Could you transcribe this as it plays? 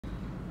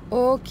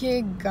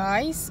Okay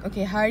guys,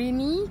 okay hari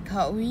ni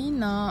Kak Wi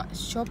nak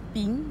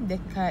shopping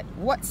dekat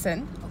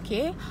Watson.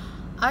 Okay,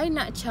 I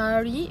nak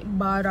cari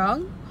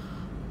barang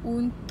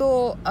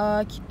untuk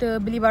kita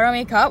beli barang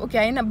makeup.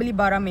 Okay, I nak beli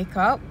barang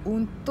makeup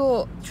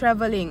untuk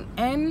travelling.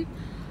 And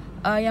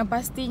yang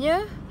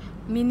pastinya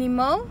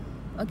minimal,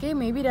 okay,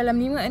 maybe dalam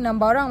 5-6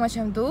 barang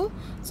macam tu,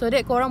 so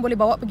that korang boleh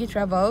bawa pergi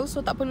travel.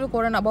 So tak perlu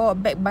korang nak bawa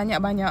bag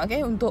banyak-banyak,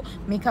 okay, untuk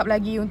makeup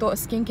lagi, untuk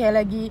skincare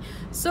lagi.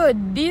 So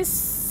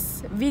this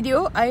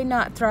video I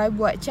nak try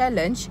buat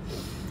challenge.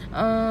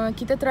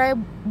 Kita try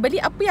beli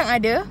apa yang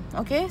ada,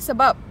 okay,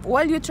 sebab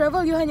while you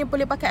travel you hanya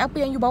boleh pakai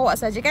apa yang you bawa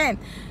saja kan.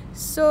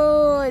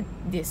 So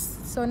this.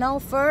 So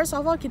now first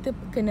of all kita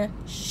kena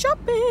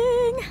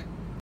shopping.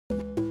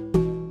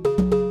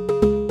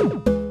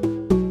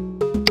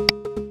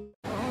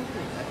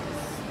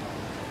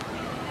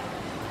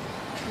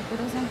 Kita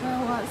dah sampai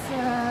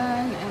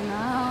Watson and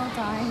now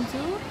time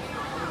to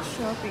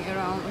shopping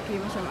around. Okay,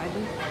 macam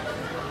ada.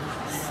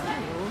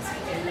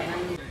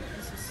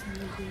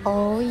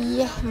 Oh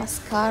yeah,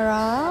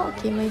 mascara.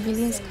 Okay,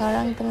 Maybelline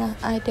sekarang tengah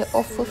ada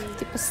offer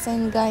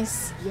 50%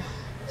 guys.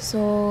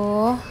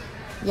 So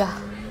yeah.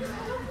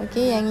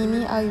 Okay, yang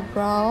ini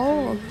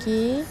eyebrow.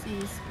 Okay,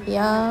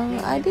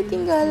 yang ada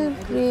tinggal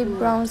grey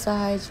brown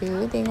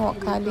sahaja. Tengok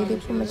colour dia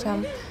pun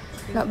macam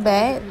not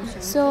bad.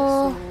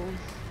 So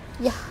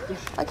yeah,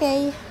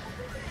 okay.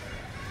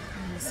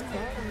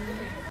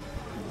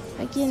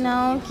 Okay,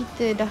 now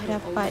kita dah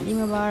dapat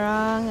 5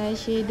 barang.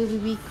 Eyeshadow,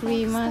 BB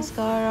cream,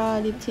 mascara,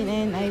 lip tint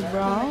and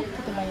eyebrow.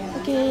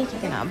 Okay,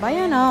 kita nak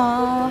bayar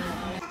now.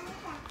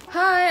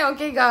 Hai,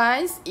 okay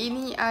guys,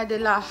 ini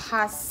adalah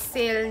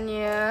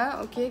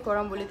hasilnya. Okay,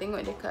 korang boleh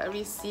tengok dekat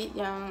receipt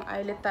yang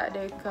I letak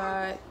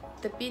dekat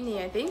tepi ni,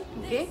 I think.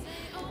 Okay,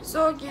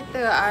 so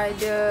kita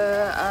ada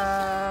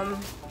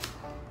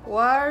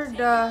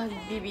Wardah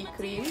BB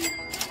cream.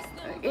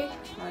 Okay,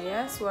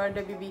 yes,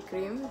 Wardah BB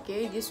cream.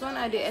 Okay, this one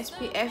ada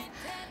SPF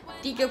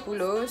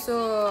 30.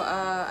 So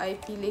I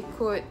pilih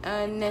kod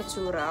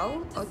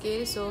natural.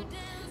 Okay, so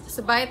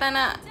sebab tak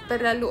nak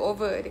terlalu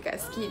over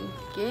dekat skin.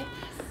 Okay,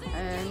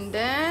 and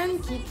then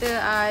kita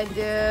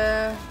ada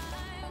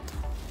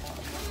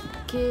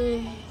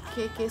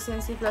KK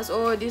Sensi Plus.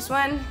 Oh, this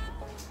one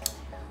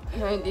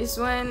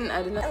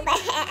adalah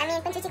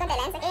pencuci contact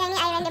lens. Okay, yang ni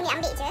I randomly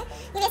ambil je.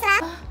 Ni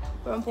biasalah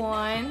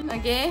perempuan.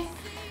 Okay,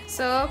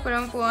 so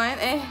perempuan.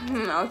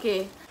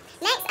 Okay.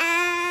 Next,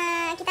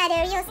 kita ada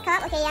Rio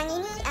Scalp. Okay, yang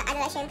ini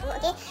adalah shampoo.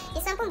 Okay,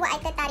 this one pun buat I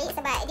tertarik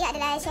sebab dia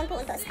adalah shampoo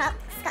untuk scalp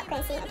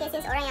cleansing. Okay,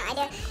 since orang yang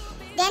ada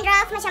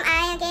dandruff macam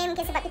I, okay,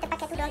 mungkin sebab kita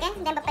pakai tudung kan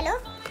dan berpeluh.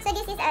 So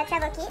this is a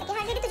travel kit. Okay,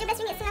 harga dia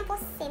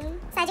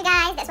RM17.90 saja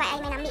guys. That's why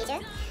I main ambil je.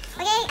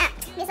 Okay,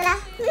 biasalah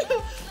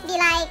be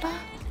like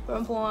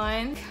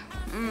perempuan.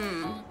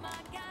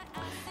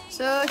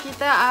 So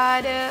kita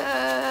ada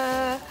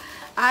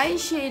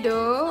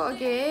eyeshadow.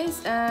 Okay,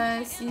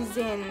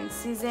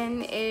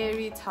 Season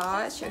Airy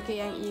Touch. Okay,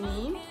 yang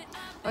ini.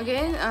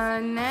 Okay,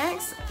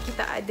 next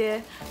kita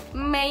ada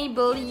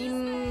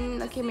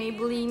Maybelline. Okay,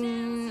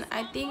 Maybelline,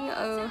 I think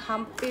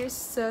hampir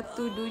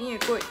satu dunia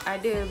kot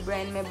ada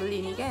brand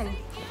Maybelline ni kan.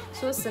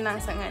 So senang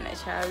sangat nak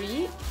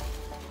cari.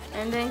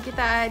 And then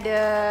kita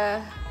ada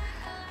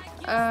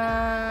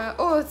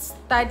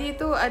tadi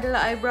tu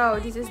adalah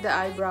eyebrow. This is the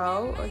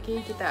eyebrow.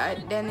 Okay, kita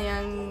ada. Dan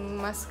yang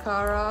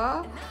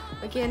mascara.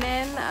 Okay,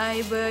 then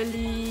I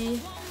beli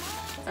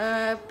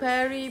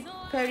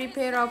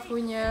Peri-Pera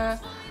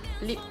punya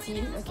lip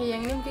tint. Okay,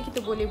 yang ni mungkin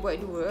kita boleh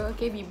buat dua.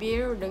 Okay,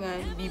 bibir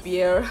dengan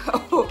bibir.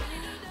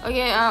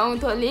 Okay,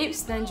 untuk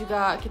lips dan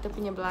juga kita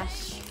punya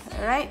blush.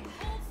 Alright.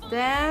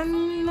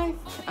 Then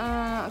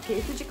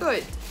okay, itu je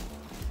kot.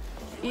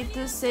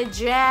 Itu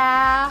saja.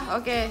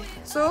 Okay,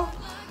 so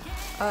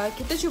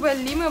kita cuba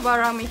 5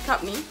 barang makeup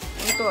ni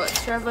untuk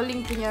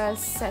travelling punya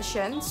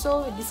session.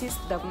 So this is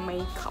the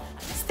makeup.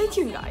 Stay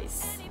tuned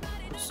guys.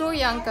 So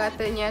yang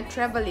katanya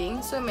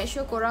travelling, so make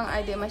sure korang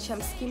ada macam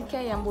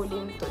skincare yang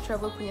boleh untuk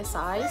travel punya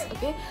size.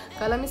 Okay,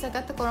 kalau misal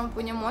kata korang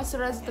punya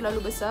moisturizer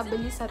terlalu besar,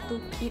 beli satu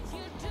kit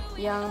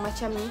yang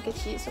macam ni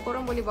kecil. So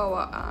korang boleh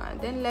bawa,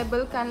 then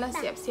labelkanlah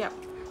siap-siap.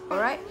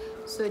 Alright,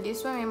 so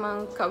this one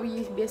memang Kak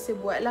Wi biasa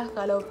buat lah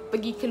kalau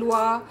pergi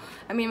keluar.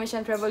 I mean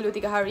macam travel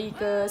 2-3 hari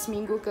ke,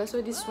 seminggu ke.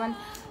 So this one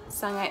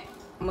sangat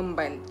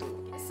membantu.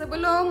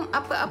 Sebelum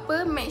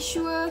apa-apa, make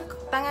sure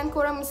tangan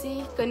korang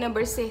mesti kena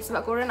bersih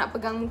sebab korang nak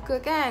pegang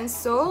muka kan.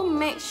 So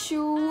make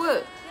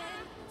sure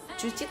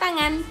cuci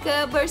tangan,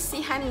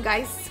 kebersihan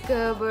guys,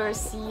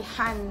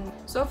 kebersihan.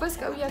 So first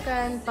Kak Wi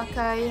akan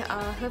pakai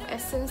herb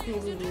essence ni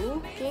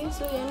dulu. Okay,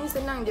 so yang ni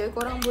senang je,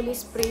 korang boleh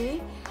spray.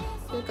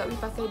 So Kak Wi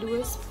pakai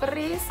 2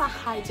 spray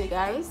sahaja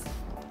guys.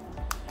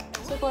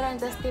 So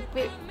korang just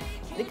tape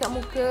dekat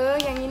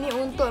muka. Yang ini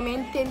untuk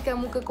maintainkan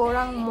muka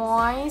korang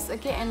moist.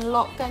 Okay, and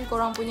lockkan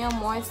korang punya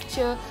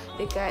moisture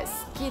dekat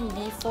skin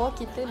before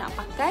kita nak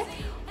pakai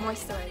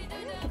moisturizer.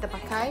 Kita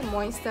pakai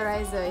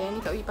moisturizer. Yang ni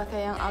Kak Wi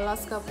pakai yang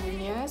Alaska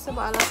punya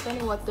sebab Alaska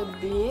ni water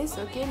base.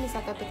 Okay,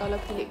 misal kata kalau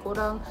kulit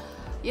korang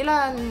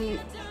yelah,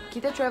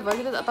 kita travel,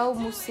 kita tak tahu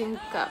musim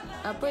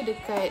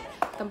dekat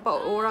tempat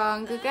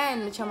orang ke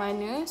kan, macam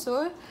mana.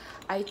 So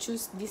I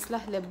choose this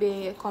lah,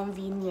 lebih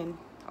convenient.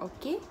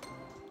 Okay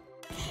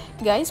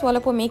guys,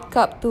 walaupun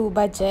makeup tu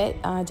budget,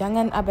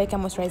 jangan abaikan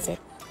moisturizer.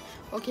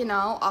 Okay,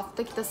 now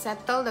after kita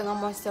settle dengan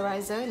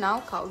moisturizer, now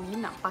Kak Wi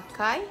nak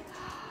pakai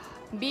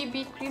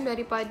BB cream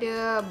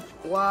daripada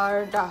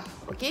Wardah.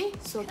 Okay,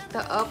 so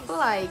kita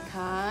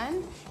applykan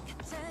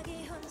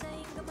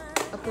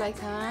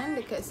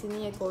dekat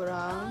sini ya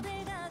korang.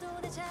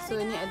 So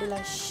ini adalah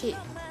shade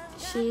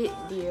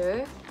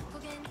dia.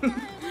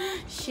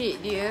 Shade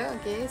dia,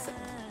 okay.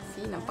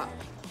 See, nampak?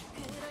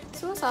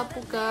 So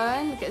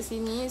sapukan dekat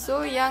sini.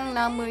 So yang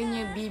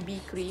namanya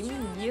BB cream,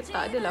 dia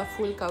tak adalah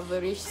full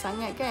coverage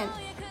sangat kan.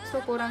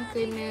 So korang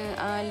kena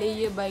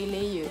layer by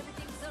layer.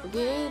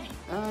 Okay,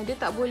 dia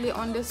tak boleh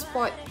on the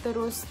spot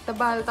terus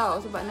tebal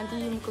tau, sebab nanti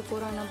muka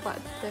korang nampak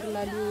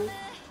terlalu,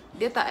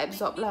 dia tak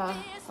absorb lah,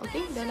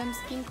 okay, dalam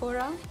skin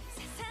korang.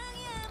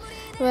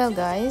 Well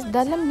guys,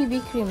 dalam BB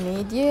cream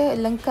ni dia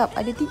lengkap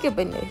ada 3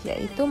 benda,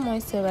 iaitu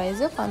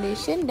moisturizer,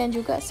 foundation dan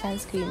juga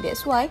sunscreen.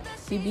 That's why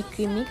BB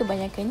cream ni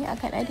kebanyakannya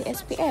akan ada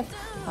SPF,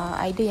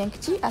 either yang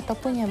kecil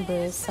ataupun yang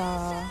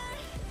besar.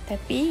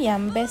 Tapi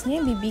yang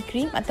bestnya BB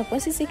cream ataupun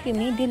CC cream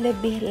ni dia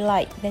lebih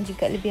light dan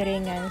juga lebih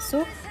ringan.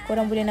 So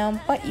korang boleh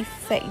nampak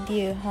efek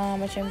dia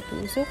macam tu.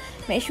 So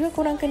make sure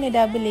korang kena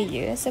double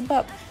layer,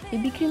 sebab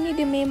BB cream ni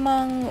dia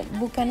memang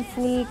bukan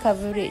full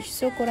coverage.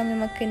 So korang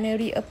memang kena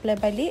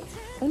reapply balik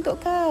untuk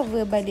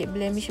cover balik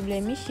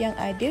blemish-blemish yang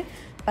ada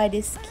pada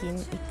skin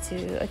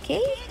itu.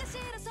 Okay?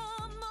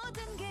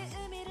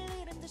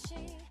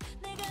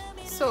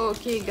 So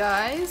okay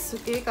guys,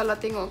 okay, kalau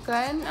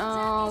tengokkan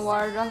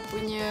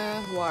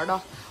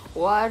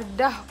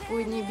Wardah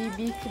punya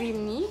BB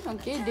cream ni,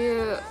 okay,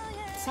 dia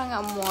sangat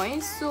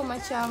moist. So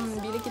macam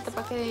bila kita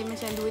pakai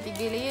macam 2-3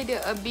 layer,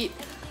 dia a bit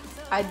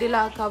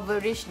adalah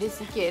coverage dia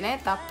sikit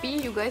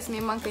tapi you guys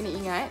memang kena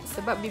ingat,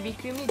 sebab BB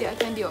cream ni dia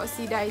akan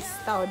dioxidize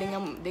tau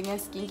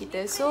dengan skin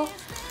kita. So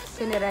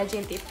kena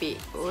rajin tipik,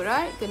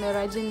 alright, kena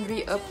rajin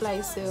reapply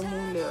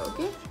semula.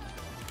 Okay,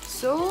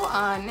 so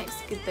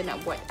next kita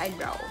nak buat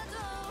eyebrow.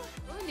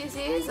 This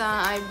is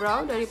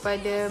eyebrow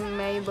daripada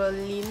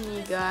Maybelline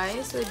ni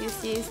guys. So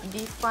this is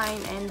define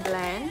and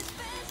blend.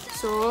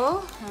 So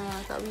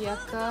Kak Wi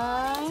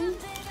akan,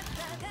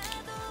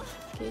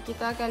 okay,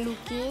 kita akan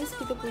lukis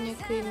kita punya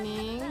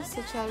kening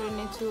secara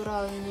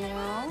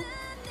naturalnya.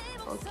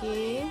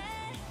 Okay,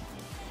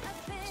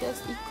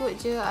 just ikut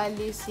je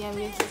alis yang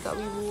biasa Kak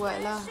Wi buat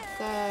lah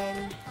kan.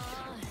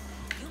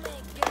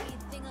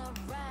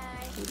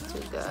 Gitu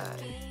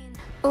guys.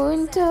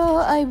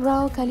 Untuk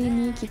eyebrow kali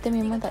ni kita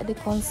memang tak ada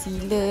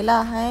concealer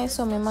lah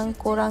So memang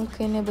korang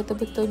kena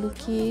betul-betul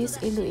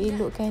lukis,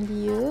 elok-elokkan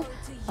dia.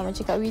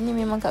 Macam Kak Wi ni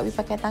memang Kak Wi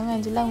pakai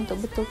tangan je lah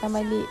untuk betulkan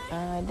balik.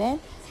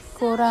 Dan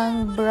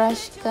korang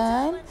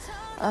brushkan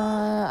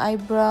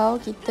eyebrow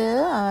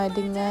kita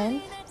dengan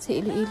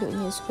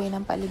seelok-eloknya supaya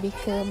nampak lebih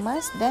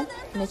kemas dan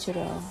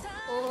natural.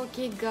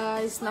 Okay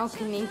guys, now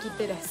kening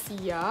kita dah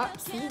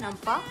siap. See,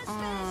 nampak?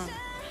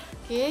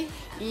 Okay,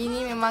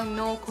 ini memang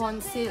no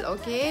conceal,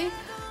 okay.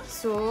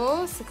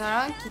 So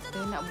sekarang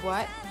kita nak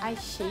buat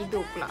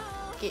eyeshadow pula.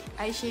 Okay,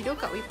 eyeshadow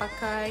Kak Wi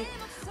pakai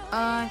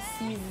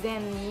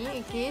Season ni.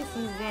 Okay,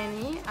 Season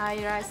ni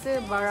I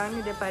rasa barang ni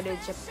daripada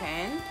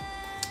Japan.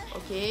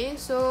 Okay,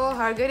 so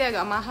harga dia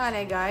agak mahal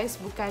guys,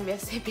 bukan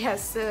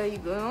biasa-biasa, you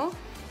know.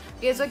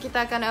 Okay, so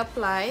kita akan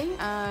apply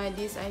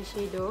this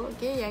eyeshadow.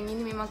 Okay, yang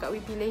ini memang Kak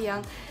Wi pilih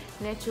yang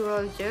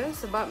natural je,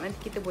 sebab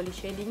nanti kita boleh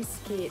shading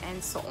sikit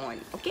and so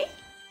on. Okay,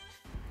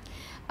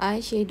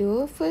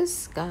 eyeshadow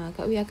first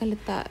Kak Wi akan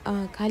letak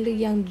colour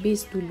yang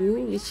base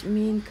dulu, which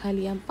mean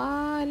colour yang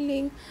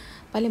paling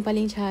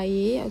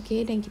cair.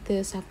 Okay, dan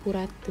kita sapu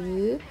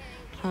rata.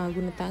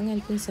 Guna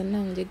tangan pun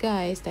senang je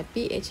guys,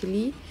 tapi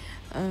actually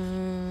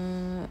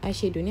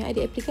eyeshadow ni ada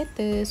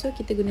applicator, so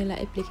kita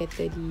gunalah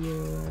applicator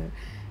dia.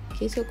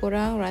 Okay, so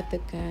korang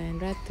ratakan.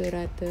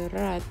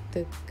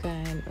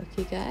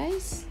 Okay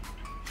guys,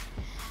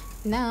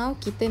 now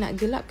kita nak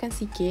gelapkan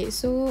sikit.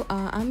 So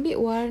ambil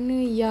warna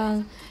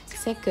yang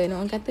second,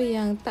 orang kata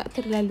yang tak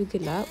terlalu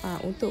gelap,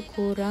 untuk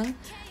korang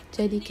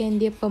jadikan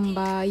dia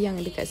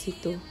pembayang dekat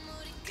situ.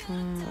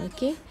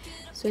 Okay,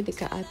 so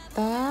dekat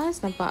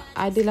atas nampak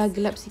adalah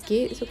gelap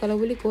sikit. So kalau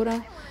boleh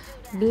korang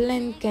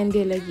blendkan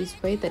dia lagi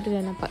supaya tak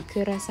adalah nampak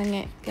keras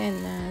sangat kan.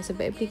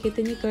 Sebab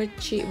applicator ni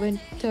kecil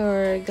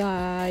bentar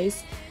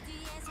guys.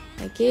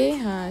 Okay,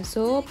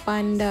 so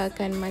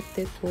pandangkan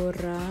mata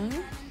korang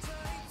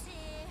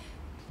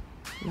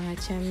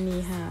macam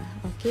ni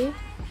okay.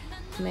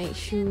 Make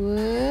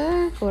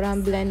sure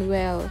korang blend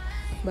well,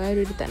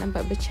 baru dia tak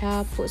nampak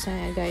bercapuk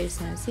sangat guys.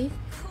 See,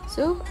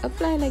 so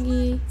apply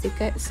lagi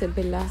dekat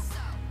sebelah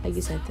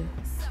lagi satu.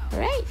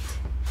 Alright,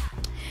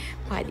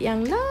 part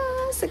yang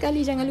last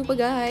sekali, jangan lupa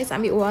guys,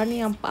 ambil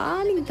warna yang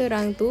paling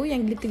terang tu,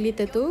 yang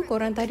glitter-glitter tu,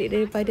 korang tarik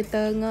daripada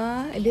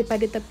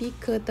tepi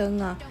ke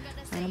tengah.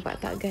 Nampak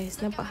tak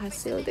guys? Nampak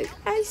hasil tu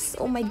guys?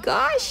 Oh my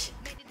gosh.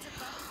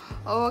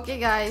 Okay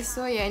guys,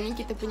 so yang ni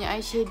kita punya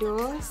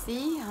eyeshadow.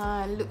 See,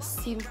 look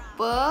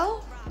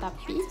simple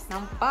tapi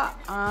nampak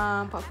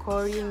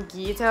Korean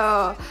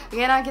gitu.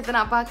 Okay, now kita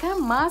nak pakai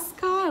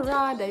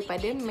mascara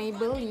daripada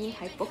Maybelline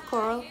Hyper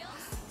Curl.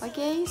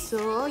 Okay,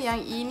 so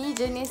yang ini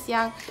jenis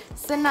yang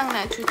senang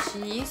nak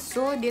cuci.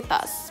 So dia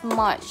tak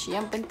smudge.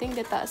 Yang penting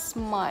dia tak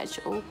smudge.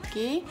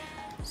 Okay,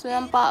 so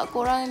nampak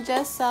korang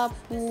just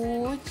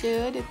sapu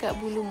je dekat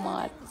bulu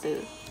mata.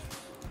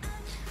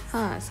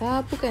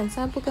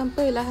 Sapukan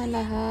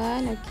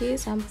perlahan-lahan. Okay,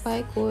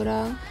 sampai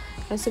korang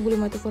rasa bulu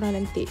mata korang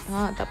lentik.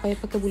 Tak payah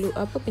pakai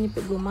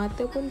penyepit bulu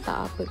mata pun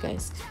tak apa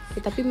guys. Okay,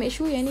 tapi make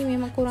sure yang ni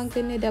memang korang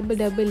kena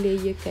double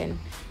layer kan.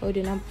 Oh,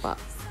 dia nampak.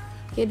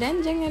 Okay,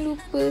 dan jangan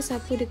lupa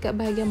sapu dekat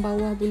bahagian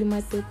bawah bulu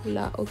mata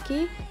pula.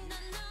 Okay.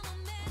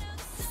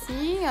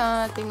 See,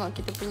 tengok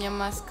kita punya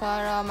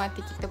mascara mata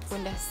kita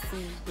pun dah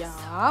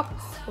siap.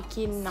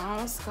 Okay,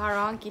 now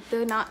sekarang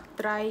kita nak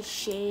try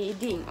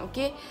shading.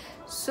 Okay,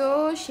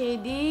 so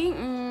shading,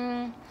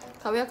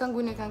 kami akan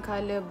gunakan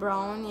color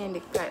brown yang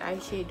dekat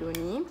eyeshadow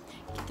ni.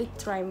 Kita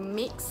try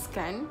mix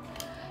kan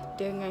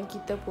dengan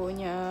kita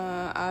punya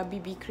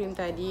BB cream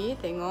tadi.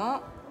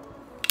 Tengok.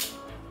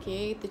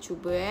 Okay, kita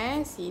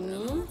cuba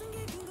sini.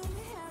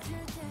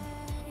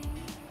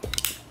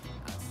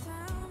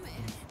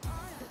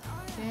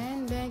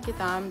 And then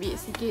kita ambil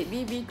sikit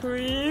BB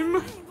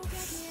cream.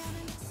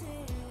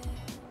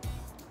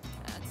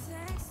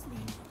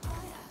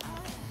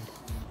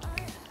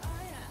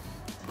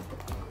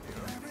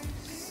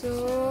 So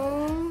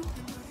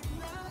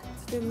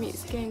kita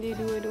mixkan dia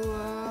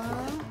dua-dua.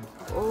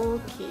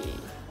 Okay,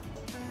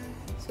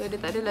 so dia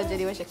tak adalah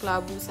jadi macam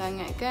kelabu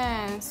sangat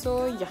kan.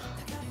 So ya,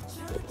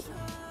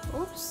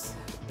 oops,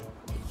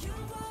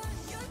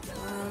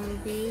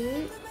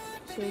 ambil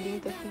shading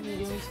tepi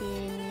hidung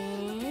sini.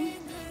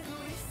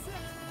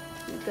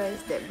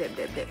 Guys,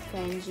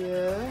 dab-dabkan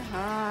je.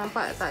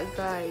 Nampak tak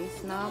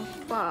guys?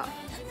 Nampak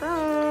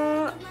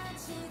tak?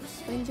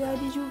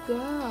 Menjadi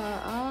juga.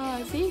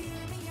 See?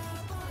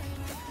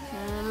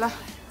 Lah,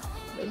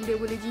 benda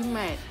boleh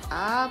jimat.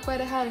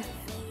 Padahal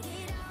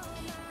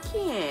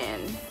kan.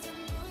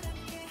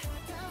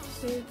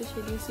 So, kita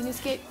shading sini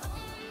sikit.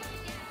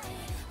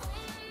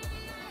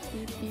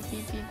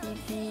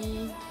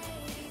 Pipi.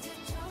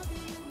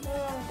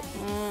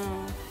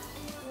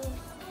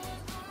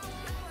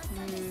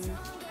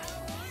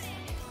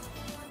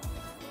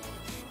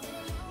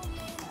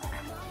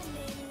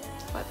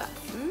 Nampak tak?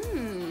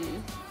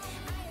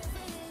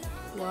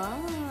 Wow.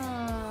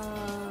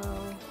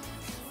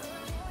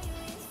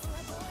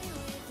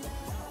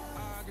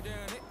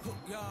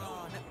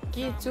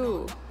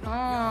 Gitu.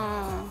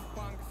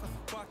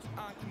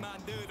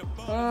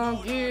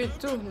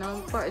 Gitu.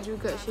 Nampak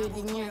juga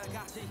shadingnya.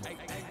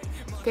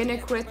 Kena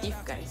kreatif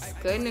guys.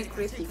 Kena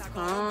kreatif.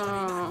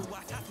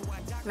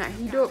 Nak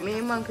hidup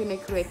memang kena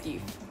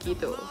kreatif.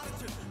 Gitu.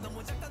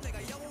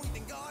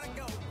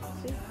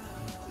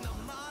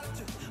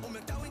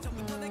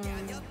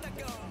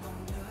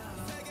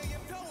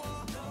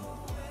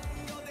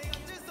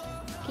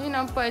 Okay,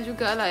 nampak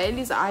jugalah. At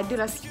least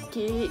adalah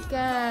sikit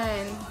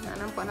kan. Nak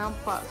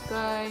nampak-nampak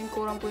kan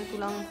korang punya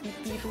tulang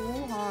pipi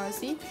tu.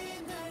 See?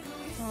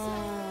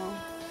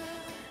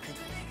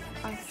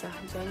 Asah.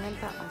 Jangan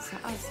tak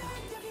asah-asah.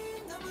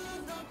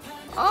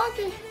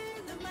 Okay.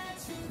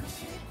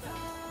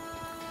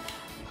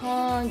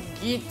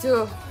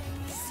 Gitu.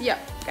 Siap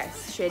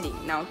guys shading.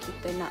 Now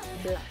kita nak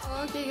blush.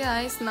 Okay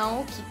guys,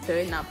 now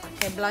kita nak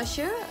pakai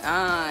blusher.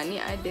 Ni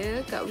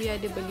ada Kak Wi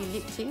ada beli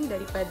lip tint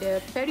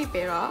daripada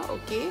Peripera.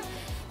 Okay,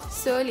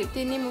 so lip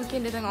tint ni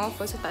mungkin dia tengah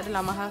offer, so tak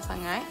adalah mahal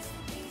sangat.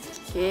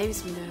 Okay,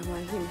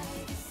 bismillahirrahmanirrahim.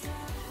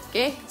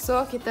 Okay,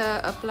 so kita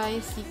apply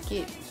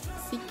sikit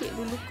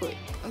dulu kot.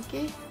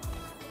 Okay,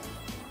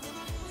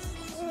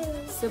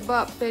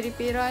 sebab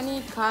Peripera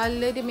ni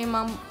color dia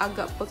memang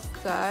agak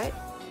pekat.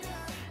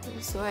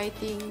 So I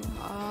think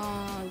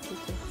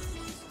gitu.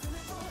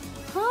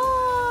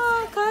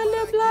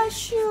 Color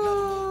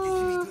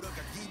blusher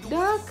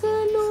dah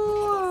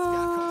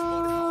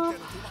keluar.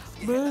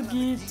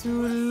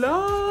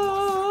 Begitulah.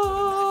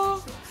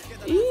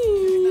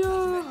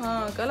 Iya.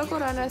 Kalau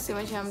korang rasa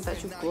macam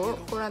tak cukup,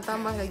 korang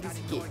tambah lagi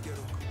sikit.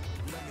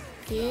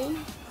 Okay.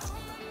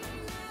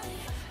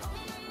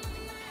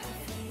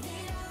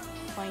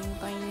 Fine.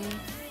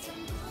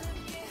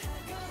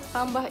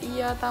 Tambah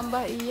iya,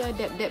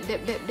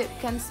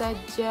 dab-dabkan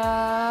saja.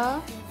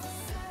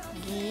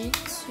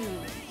 Gitu.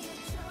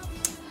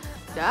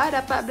 Dah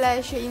dapat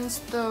blusher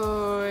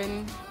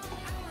instant.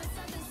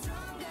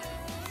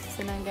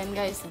 Senang kan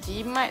guys,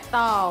 jimat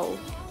tau.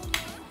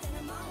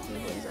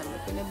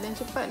 Kena blend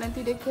cepat,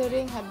 nanti dia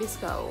kering habis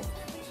kau.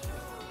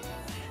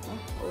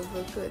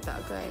 Over ke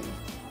tak kan?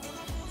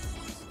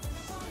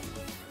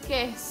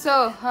 Okay,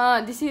 so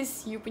this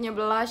is you punya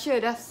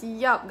blusher dah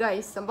siap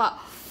guys. Nampak?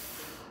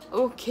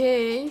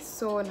 Okay,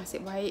 so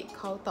nasib baik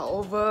kau tak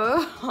over.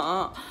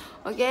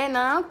 Okay,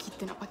 now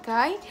kita nak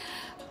pakai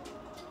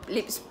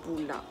lips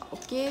pula.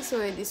 Okay, so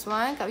this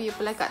one Kak Wi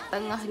apply kat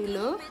tengah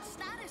dulu.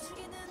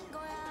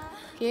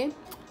 Okay,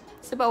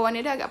 Sebab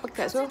warna dia agak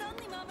pekat. So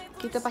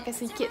kita pakai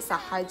sikit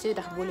sahaja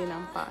dah boleh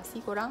nampak.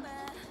 See korang?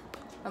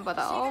 Nampak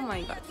tak? Oh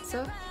my god. So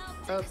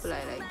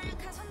apply lagi.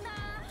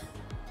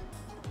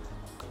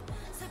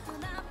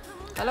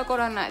 Kalau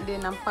korang nak dia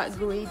nampak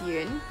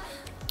gradient,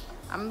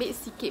 ambil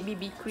sikit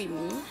BB cream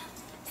ni.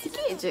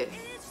 Sikit je.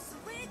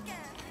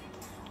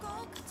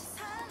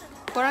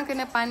 Korang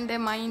kena pandai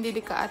main dia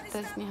dekat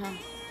atas ni ha.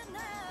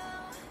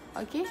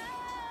 Okay.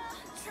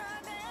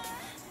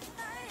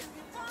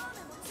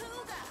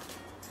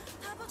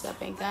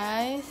 Sekejap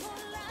guys.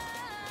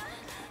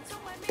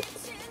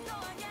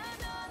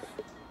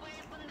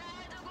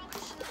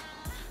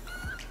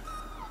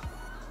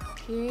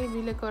 Okay,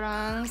 bila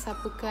korang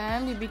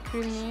sapukan BB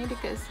cream ni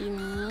dekat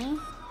sini.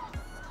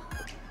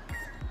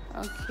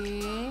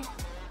 Okay.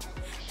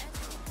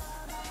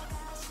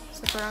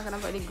 So korang akan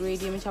nampak dia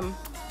gradient macam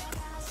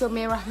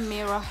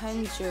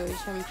kemerah-merahan je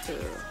macam tu.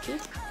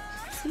 Okay.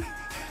 See?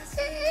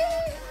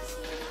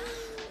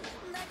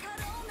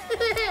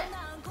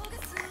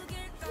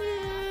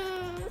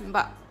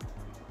 Nampak?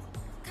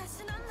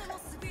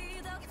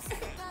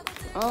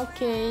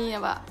 Okay,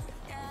 nampak?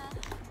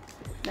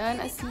 Dah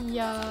nak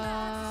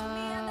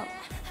siap.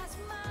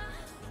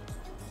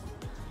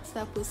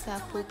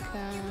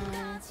 Sapu-sapukan.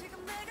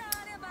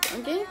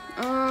 Okay.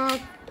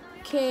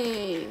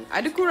 Okay.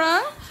 Ada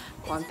kurang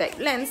contact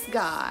lens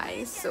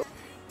guys.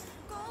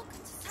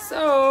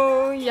 So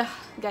yeah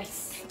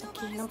guys.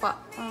 Okay, nampak?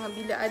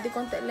 Bila ada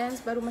contact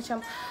lens baru macam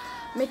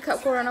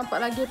makeup korang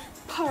nampak lagi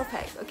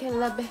perfect. Okay,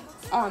 lebih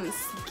on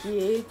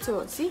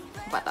gitu. See?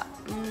 Nampak tak?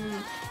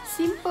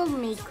 Simple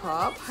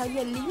makeup,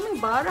 hanya 5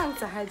 barang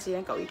sahaja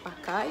yang kau boleh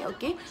pakai.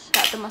 Okay,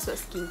 tak termasuk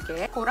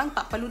skincare. Korang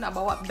tak perlu nak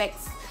bawa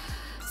bags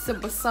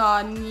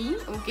sebesar ni.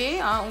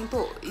 Okay,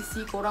 untuk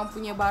isi korang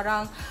punya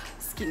barang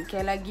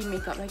skincare lagi,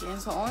 makeup lagi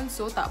and so on.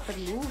 So tak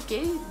perlu.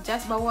 Okay,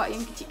 just bawa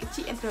yang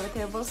kecil-kecil and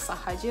travel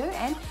sahaja.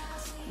 And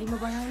 5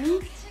 barang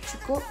ni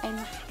cukup and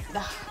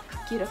dah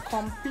kira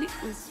complete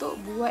untuk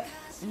buat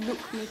look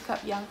makeup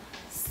yang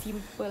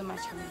simple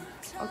macam ni.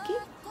 Okay,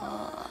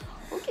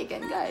 okay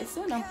kan guys?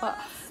 So nampak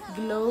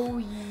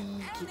glowy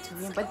gitu.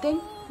 Yang penting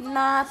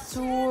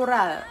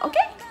natural.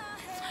 Okay?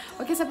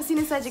 Okay, sampai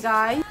sini saja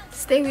guys.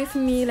 Stay with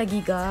me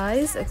lagi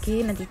guys.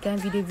 Okay, nantikan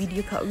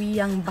video-video Kak Wee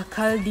yang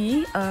bakal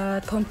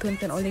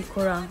ditontonkan oleh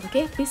korang.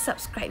 Okay, please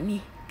subscribe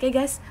me. Okay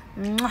guys.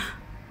 Mwah.